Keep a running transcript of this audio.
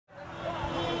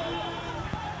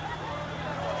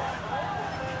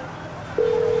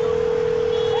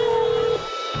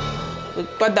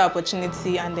we got the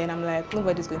opportunity, and then I'm like,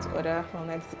 nobody's going to order from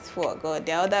 1964. God,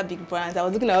 there are other big brands. I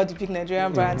was looking at all the big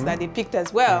Nigerian brands that they picked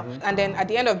as well. And then at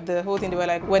the end of the whole thing, they were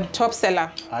like, we're the top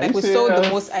seller. Like we sold the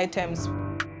most items.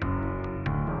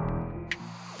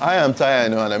 Hi, I'm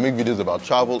Aina, and I make videos about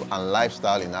travel and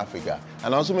lifestyle in Africa.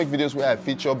 And I also make videos where I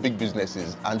feature big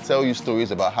businesses and tell you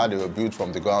stories about how they were built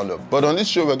from the ground up. But on this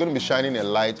show, we're going to be shining a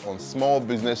light on small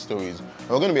business stories. And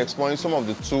we're going to be exploring some of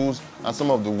the tools and some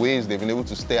of the ways they've been able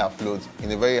to stay afloat in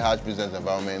a very harsh business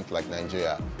environment like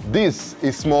Nigeria. This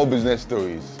is Small Business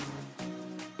Stories.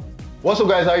 What's up,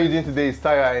 guys? How are you doing today? It's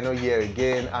Aina here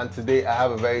again, and today I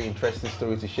have a very interesting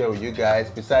story to share with you guys.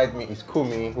 Beside me is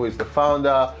Kunmi, who is the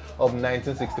founder of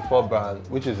 1964 brand,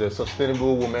 which is a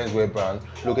sustainable women's wear brand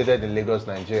located in Lagos,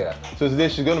 Nigeria. So today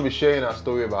she's going to be sharing her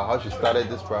story about how she started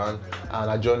this brand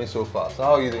and her journey so far. So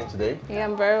how are you doing today? Yeah,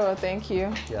 I'm very well, thank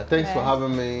you. Yeah, thanks for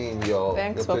having me in your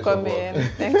Thanks for coming.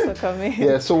 Thanks for coming.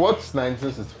 Yeah, so what's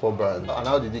 1964 brand and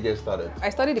how did you get started? I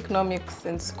studied economics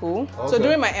in school. Okay. So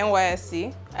during my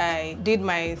NYSC, I did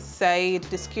my SIDE,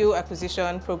 the skill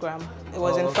acquisition program. It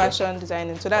was in fashion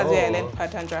designing. So that's where I learned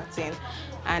pattern drafting.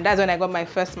 And that's when I got my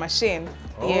first machine.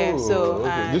 Yeah, so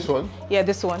this one? Yeah,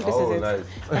 this one. This is it. Nice.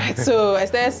 Right, so I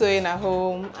started sewing at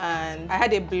home, and I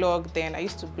had a blog then. I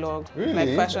used to blog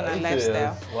like fashion and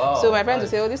lifestyle. Wow, so my friends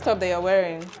would say, "Oh, this top that you're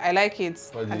wearing, I like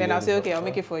it," and then I'll say, "Okay, I'll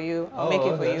make it for you. I'll make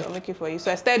it for you. I'll make it for you."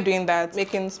 So I started doing that,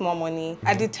 making small money.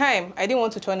 At the time, I didn't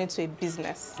want to turn it into a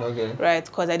business, right?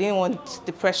 Because I didn't want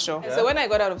the pressure. Yeah. So when I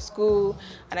got out of school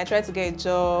and I tried to get a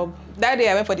job, that day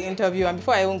I went for the interview, and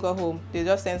before I even got home, they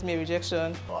just sent me a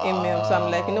rejection email. So I'm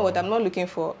like, you know what? I'm not looking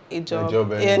for a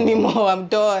job anymore. I'm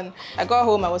done. I got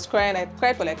home, I was crying. I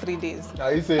cried for like 3 days.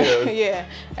 Are you serious? Yeah,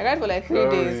 I cried for like 3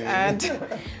 days, and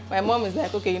my mom is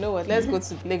like, okay, you know what? Let's go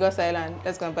to Lagos Island.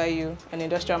 Let's go and buy you an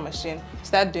industrial machine.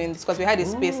 Start doing this because we had a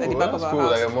space at the back of our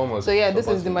house. Like your mom was so yeah, this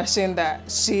is the machine that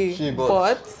she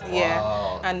bought. Yeah,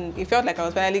 wow. And it felt like I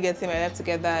was finally getting my life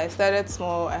together. I started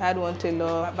small. I had one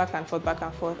tailor, back and forth,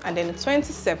 and then in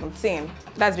 2017,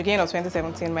 that's the beginning of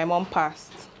 2017, my mom passed.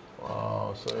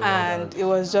 Wow, sorry. And it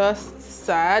was just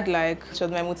sad, like she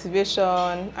was my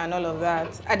motivation and all of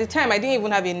that. At the time, I didn't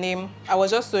even have a name. I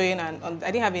was just sewing and I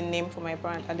didn't have a name for my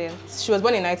brand. And then she was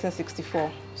born in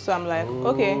 1964. So I'm like,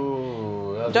 okay,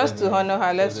 just to honor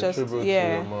her, let's just,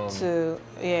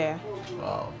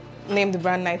 Wow. Name the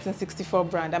brand 1964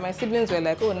 brand. And my siblings were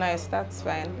like, oh, nice, that's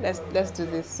fine. Let's do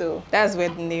this. So that's where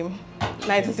the name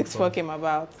 1964 came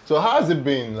about. So how has it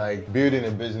been like building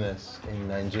a business in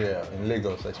Nigeria, in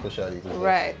Lagos especially?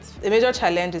 Right. The major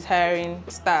challenge is hiring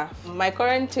staff. My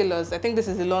current tailors, I think this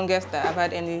is the longest that I've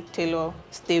had any tailor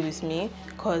stay with me,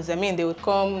 because I mean they would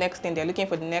come next thing, they're looking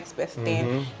for the next best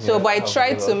thing. So but I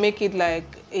tried to make it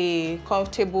like a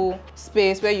comfortable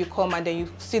space where you come and then you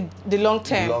see the long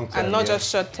term and not just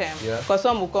short term. Because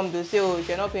some will come, they'll say, oh, if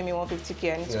you're not paying me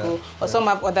 150K, I need to go. Or some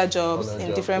have other jobs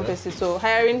in different places. So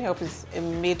hiring help is a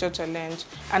major challenge.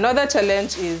 Another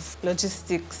challenge is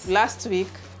logistics. Last week,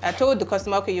 I told the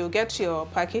customer, okay, you'll get your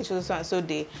package so and so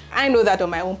day. I know that on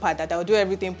my own part that I will do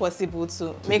everything possible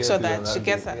to make sure that she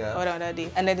gets her order on that day.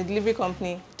 And then the delivery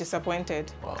company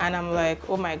disappointed. Wow. And I'm like,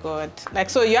 oh my God. Like,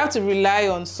 so you have to rely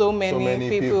on so many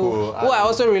people who are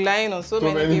also relying on so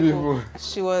many people.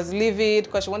 She was livid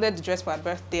because she wanted the dress for her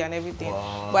birthday and everything.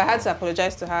 Wow. But I had to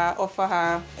apologize to her, offer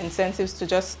her incentives to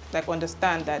just like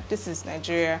understand that this is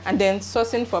Nigeria. And then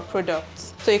sourcing for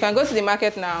products. So you can go to the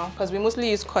market now, because we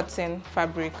mostly use cotton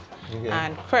fabric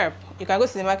and crepe. You can go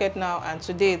to the market now, and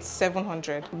today it's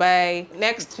 700. By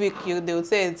next week, they would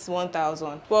say it's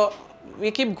 1,000. But we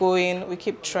keep going, we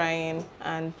keep trying,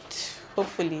 and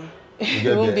hopefully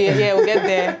we'll get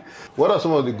there. What are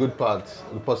some of the good parts,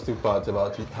 the positive parts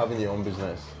about having your own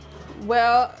business?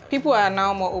 Well, people are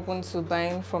now more open to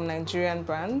buying from Nigerian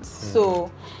brands.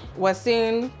 So we're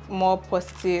seeing more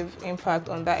positive impact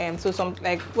on that end. So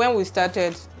like when we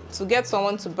started, to get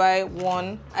someone to buy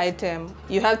one item,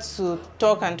 you had to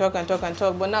talk.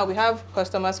 But now we have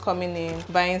customers coming in,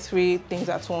 buying 3 things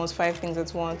at once, 5 things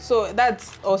at once. So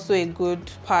that's also a good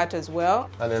part as well.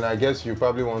 And then I guess you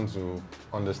probably want to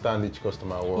understand each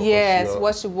customer well. Yes,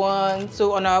 what she wants.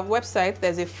 So on our website,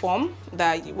 there's a form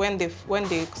that when they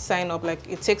sign up, like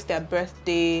it takes their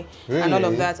birthday and all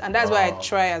of that. And that's why I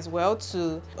try as well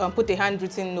to put a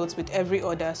handwritten note with every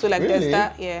order. So like there's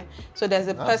that, So there's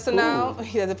a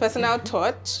personal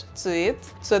touch to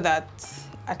it, so that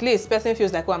at least person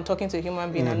feels like, oh, I'm talking to a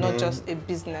human being and not just a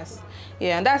business.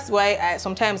 Yeah, and that's why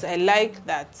sometimes I like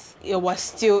that it was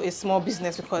still a small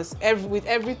business, because with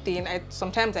everything,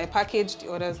 sometimes I package the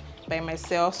orders by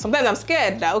myself. Sometimes I'm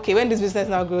scared that, okay, when this business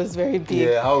now grows very big,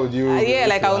 yeah, how would you? Yeah,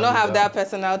 like I will not have that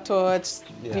personal touch,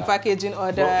 the packaging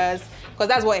orders, because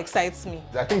that's what excites me.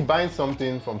 I think buying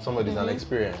something from somebody is an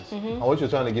experience, and what you're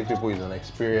trying to give people is an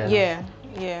experience.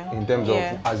 Yeah. In terms of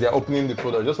as they're opening the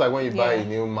product, just like when you buy a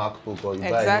new MacBook or you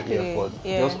buy a new AirPod,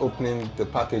 just opening the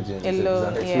packaging is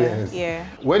an experience. Yeah.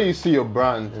 Where do you see your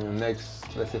brand in the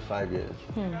next, let's say, 5 years?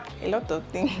 A lot of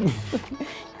things.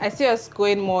 I see us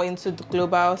going more into the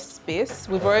global space.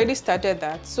 We've already started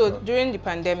that. So during the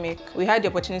pandemic, we had the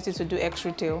opportunity to do X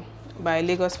Retail by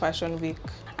Lagos Fashion Week,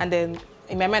 and then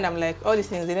in my mind, I'm like, all these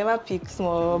things, they never pick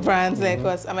small brands,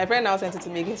 because my friend now sent it to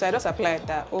me, so I just applied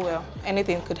that, oh well,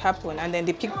 anything could happen. And then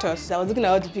they picked us. I was looking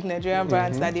at all the big Nigerian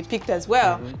brands that they picked as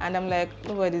well. And I'm like,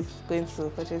 nobody's going to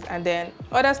purchase. And then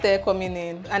others started coming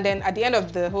in. And then at the end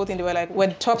of the whole thing, they were like, we're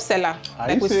the top seller.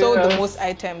 Like we sold the most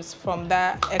items from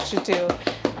that X Retail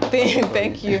thing.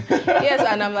 Thank you. Yes,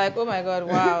 and I'm like, oh my God,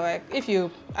 wow. Like if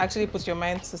you actually put your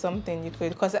mind to something, you could.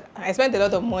 Because I spent a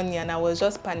lot of money and I was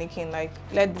just panicking, like,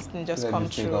 let this thing just come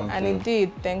true. And it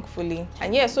did, thankfully.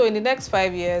 And yeah, so in the next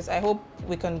 5 years, I hope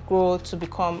we can grow to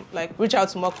become, like, reach out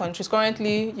to more countries.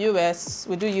 Currently, US,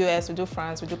 we do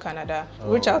France, we do Canada.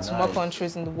 Reach out to more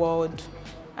countries in the world,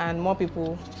 and more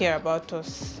people hear about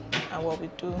us and what we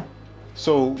do.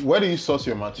 So where do you source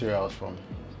your materials from?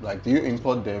 Like, do you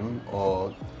import them,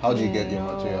 or how do you get your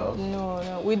materials?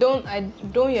 No, we don't. I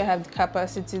don't yet have the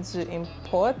capacity to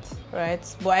import, right?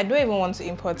 But I don't even want to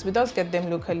import. We just get them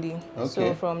locally. Okay.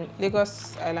 So from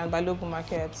Lagos Island, Balogun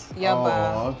Market,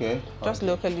 Yaba, just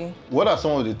locally. What are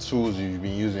some of the tools you've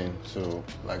been using to,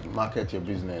 like, market your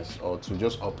business or to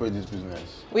just operate this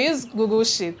business? We use Google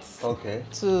Sheets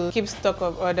to keep stock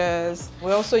of orders.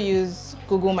 We also use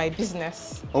Google My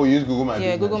Business. Oh, you use Google My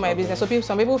Business? Yeah, Google My Business. So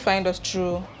some people find us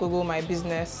through Google My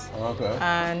Business.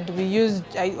 And we use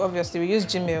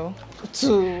Gmail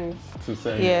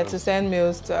to send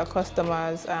mails to our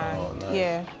customers.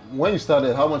 And When you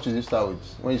started, how much did you start with?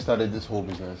 When you started this whole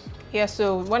business? Yeah,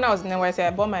 so when I was in NYC,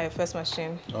 I bought my first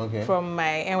machine from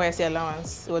my NYC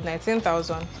allowance. It was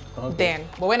 19,000 then.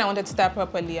 But when I wanted to start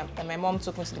properly, and my mom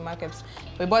took me to the market,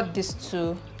 we bought these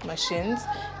 2 machines.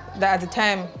 That at the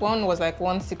time, one was like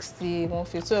 160,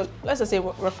 150. So let's just say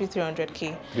roughly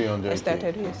 300K. 300K. I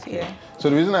started with, So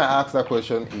the reason I asked that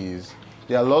question is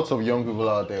there are lots of young people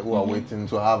out there who are waiting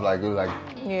to have like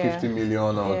 50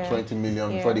 million or 20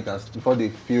 million before they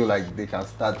feel like they can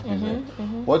start business.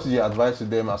 What is your advice to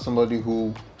them as somebody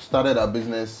who started a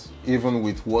business even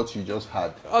with what you just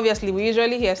had? Obviously, we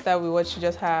usually hear start with what you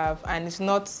just have, and it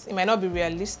might not be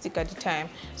realistic at the time.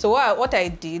 So what I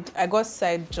did, I got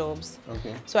side jobs.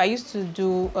 So I used to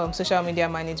do social media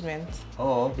management.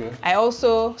 I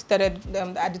also started,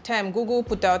 at the time, Google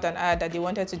put out an ad that they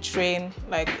wanted to train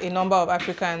like a number of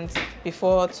Africans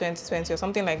before 2020 or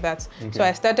something like that. So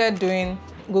I started doing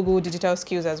Google digital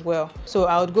skills as well. So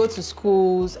I would go to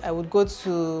schools, I would go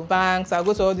to banks, I would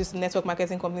go to all these network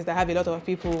marketing companies that have a lot of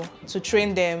people to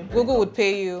train them. Google would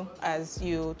pay you as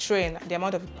you train, the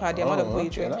amount of people you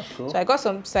train. So I got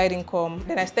some side income.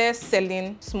 Then I started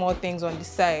selling small things on the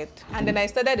side. And then I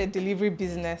started a delivery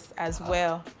business as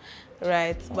well.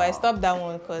 Right, but I stopped that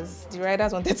one because the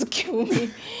riders wanted to kill me.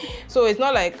 So it's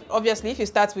not like, obviously, if you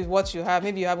start with what you have,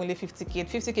 maybe you have only 50K.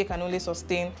 50K can only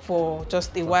sustain for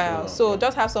just a while. So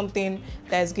just have something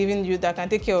that is giving you, that can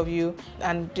take care of you,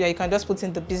 and you can just put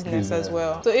in the business as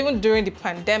well. So even during the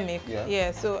pandemic,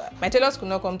 so my tailors could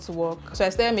not come to work. So I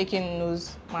started making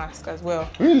nose masks as well.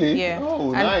 Really? Yeah.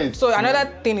 Oh, and nice. So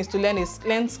another thing is to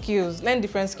learn skills, learn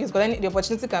different skills, because then the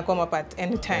opportunity can come up at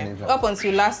any time. Up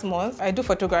until last month, I do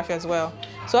photography as well.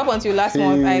 So up until last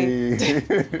month,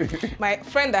 my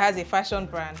friend that has a fashion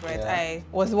brand, right? I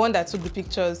was the one that took the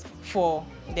pictures for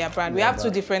their brand. We have 2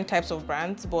 different types of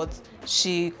brands, but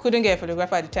she couldn't get a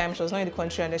photographer at the time. She was not in the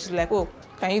country, and then she's like, oh,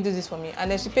 can you do this for me?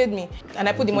 And then she paid me, and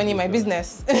I put the money in my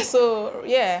business. So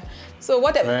yeah. So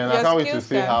what? Man, I can't wait to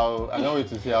see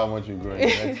how much you grow in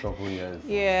the next couple of years.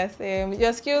 Yes,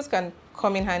 your skills can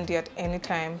come in handy at any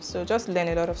time. So just learn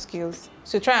a lot of skills.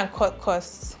 So try and cut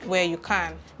costs where you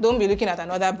can. Don't be looking at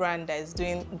another brand that is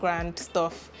doing grand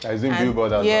stuff. That is doing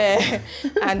billboard as well.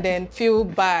 And then feel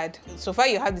bad. So far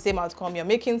you have the same outcome. You're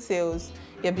making sales.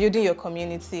 You're building your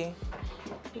community.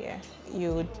 yeah,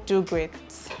 you do great.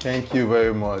 Thank you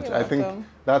very much. You're I think welcome.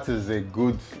 that's a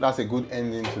good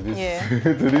ending to this Yeah.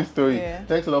 to this story. Yeah.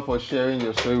 Thanks a lot for sharing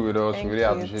your story with us. Thank Really you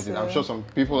appreciate it. I'm too. sure some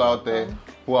people out there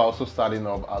who are also starting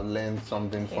up have learned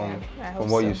something I from hope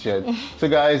what so. you shared. So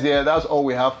guys, yeah, that's all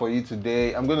we have for you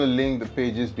today. I'm going to link the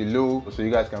pages below so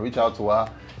you guys can reach out to her.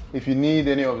 If you need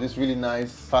any of this really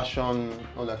nice fashion,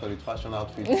 what do I call it, fashion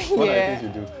outfits, what are the things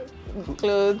you do?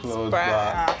 Clothes,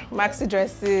 bra. maxi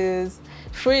dresses,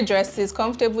 free dresses,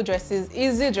 comfortable dresses,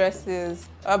 easy dresses.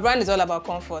 Our brand is all about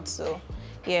comfort, so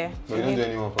yeah. But you don't do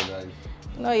anyone for guys?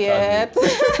 Not yet.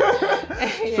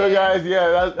 So guys,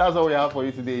 yeah, that's all we have for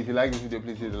you today. If you like this video,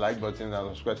 please hit the like button and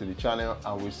subscribe to the channel,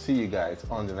 and we'll see you guys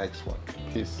on the next one.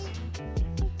 Peace.